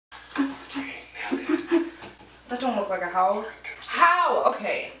That don't look like a house. How?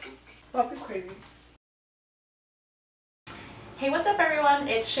 Okay. That'd be crazy. Hey, what's up everyone?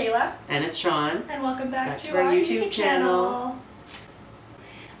 It's Shayla. And it's Sean. And welcome back to our YouTube channel.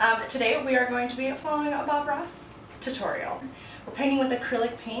 Today we are going to be following a Bob Ross tutorial. We're painting with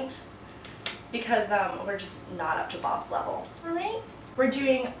acrylic paint because we're just not up to Bob's level. Alright? We're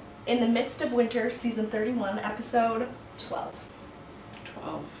doing In the Midst of Winter, Season 31, Episode 12.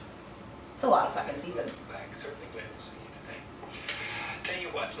 12. It's a lot of fucking seasons. Certainly glad to see you today. Tell you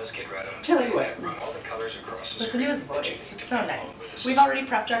what, let's get right on. Tell you what. Run all the colors across the Listen to his screen that you voice. need It's to so make nice. along with us. We've already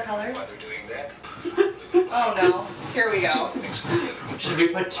prepped our colors. While they're doing that, Oh no. Here we go. mix them together. Should we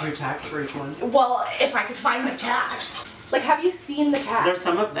put 2 tacks for each one? Well, if I could find my tacks. Like, have you seen the tacks? There's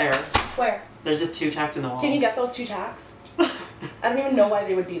some up there. Where? There's just 2 tacks in the wall. Can you get those 2 tacks? I don't even know why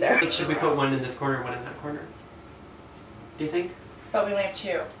they would be there. Like, should we put one in this corner, one in that corner? Do you think? But we only have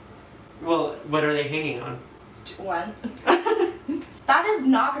 2. Well, what are they hanging on? 1. That is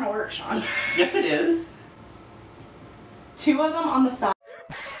not gonna work, Sean. Yes, it is. 2 of them on the side.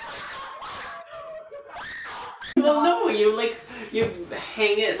 Well, no, you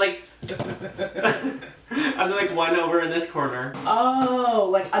hang it like, and then like one over in this corner. Oh,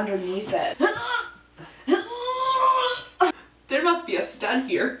 like underneath it. There must be a stud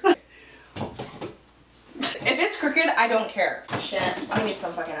here. If it's crooked, I don't care. Shit, I need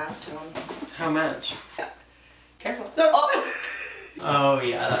some fucking acetone. How much? Yeah. Careful. Oh. Oh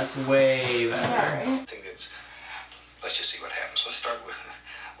yeah, that's way better. Yeah, right. I think it's, let's just see what happens. Let's start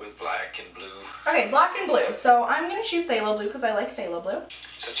with black and blue. Okay, black and blue. So I'm gonna choose phthalo blue because I like phthalo blue.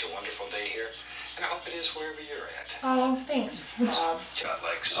 Such a wonderful day here, and I hope it is wherever you're at. Oh, thanks, Bob. John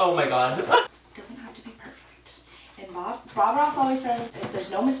likes. Oh my god. Doesn't have to be perfect. And Bob Ross always says,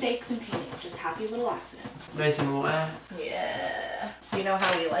 there's no mistakes in painting, just happy little accidents. Nice and wet. Yeah. You know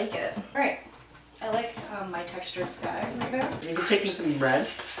how we like it. Alright. I like my textured sky right now. You're just taking some red.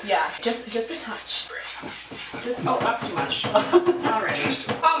 Yeah, just a touch. Oh, that's too much. Alright.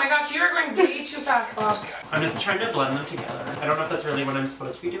 Oh my gosh, you are going way too fast, Bob. I'm just trying to blend them together. I don't know if that's really what I'm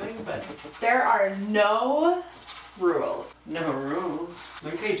supposed to be doing, but... There are no rules. No rules.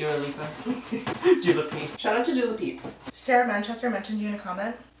 Okay, Dua Lipa. Dua Lipa. Shout out to Dula Peep. Sarah Manchester mentioned you in a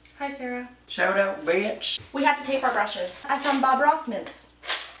comment. Hi, Sarah. Shout out, bitch. We had to tape our brushes. I found Bob Ross mints.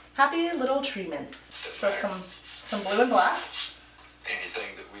 Happy little tree mints. So some blue and black.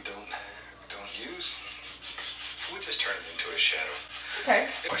 Anything that we don't use, we just turn it into a shadow. Okay.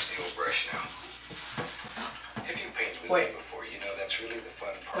 Watch the old brush now. If you painted with Wait. me before, you know that's really the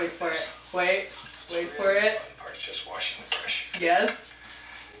fun part. Wait of for this. it. Wait Really for it. The fun part is just washing the brush. Yes.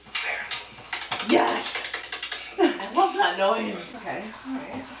 There. Yes. I love that noise. Okay. All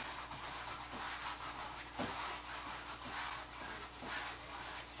right.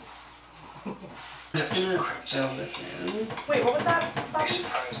 I'm just gonna fill this in. Wait, what was that? Be Bobby?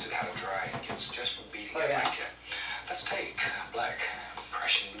 surprised at how dry it gets just from beating Oh, it yeah. like that. Let's take black,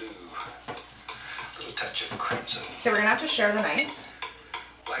 Prussian blue, a little touch of crimson. Okay, we're gonna have to share the knife.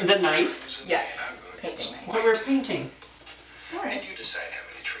 Black The knife? crimson, Yes, and I'm gonna get painting some knife. But white. we're painting. All And right. you decide how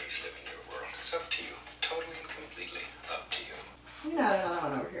many trees live in your world. It's up to you. Totally and completely up to you. I'm gonna add another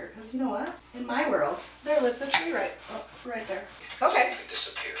one over here because you know what? In my world, there lives a tree right there. Okay. Simply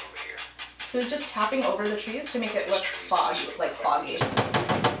disappear over here. So it's just tapping over the trees to make it look foggy.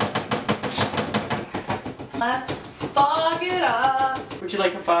 Let's fog it up. Would you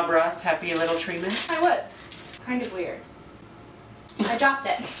like a Bob Ross happy little treatment? I would. Kind of weird. I dropped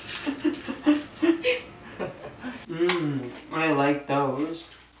it. I like those.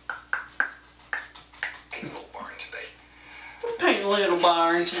 Paint a little barn today. Let's paint a little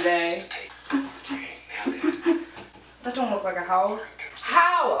barn today. Just to take. Okay, now then. That don't look like a house.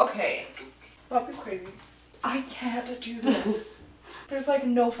 How? Okay. That'd be crazy. I can't do this. There's like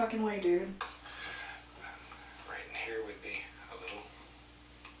no fucking way, dude. Right in here would be a little.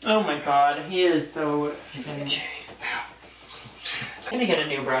 Oh my god, he is so... Okay, now. I'm gonna get a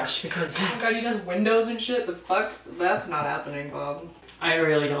new brush because Oh god, he does windows and shit. The fuck? That's not happening, Bob. I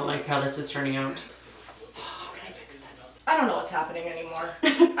really don't like how this is turning out. How can I fix this? I don't know what's happening anymore.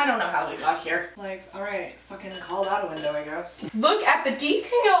 I don't know how we got here. Like, alright, fucking call that a window, I guess. Look at the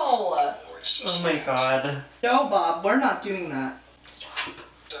detail! Oh my god. No, Bob, we're not doing that. Stop.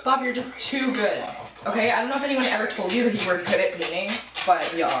 Bob, you're just too good. Okay, I don't know if anyone ever told you that you were good at painting, but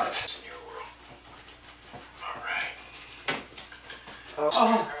you are. In your world. All right.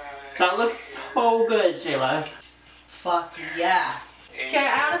 Oh, that looks so good, Shayla. Fuck yeah. Okay,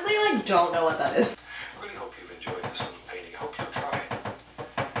 I honestly like don't know what that is. I really hope you've enjoyed this little painting. I hope you'll try it.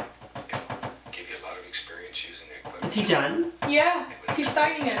 It'll give you a lot of experience using the equipment. Is he done? Yeah, he's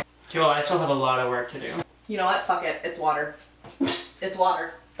signing it. Okay, well, I still have a lot of work to do. You know what? Fuck it. It's water. It's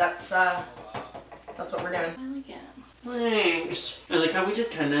water. That's what we're doing. I like it. Thanks. I like how we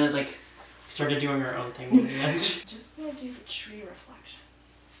just kind of like started doing our own thing in the end. Just gonna do the tree reflections.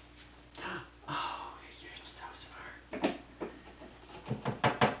 Oh, you're so smart.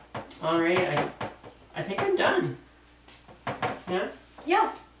 Alright, I think I'm done. Yeah?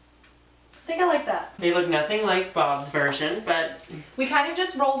 Yeah. I think I like that. They look nothing like Bob's version, but We kind of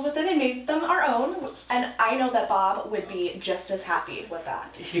just rolled with it and made them our own, and I know that Bob would be just as happy with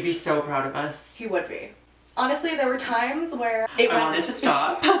that. he'd be so proud of us. He would be. Honestly, there were times where I wanted to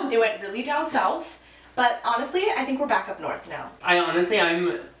stop. It went really down south, but honestly, I think we're back up north now.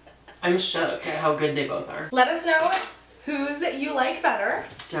 I'm shook at how good they both are. Let us know whose you like better.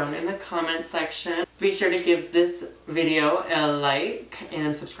 Down in the comment section. Be sure to give this video a like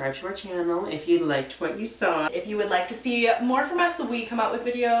and subscribe to our channel if you liked what you saw. If you would like to see more from us, we come out with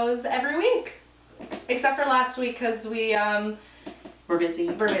videos every week. Except for last week, because we're busy.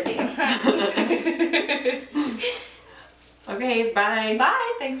 Okay, bye.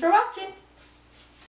 Bye, thanks for watching.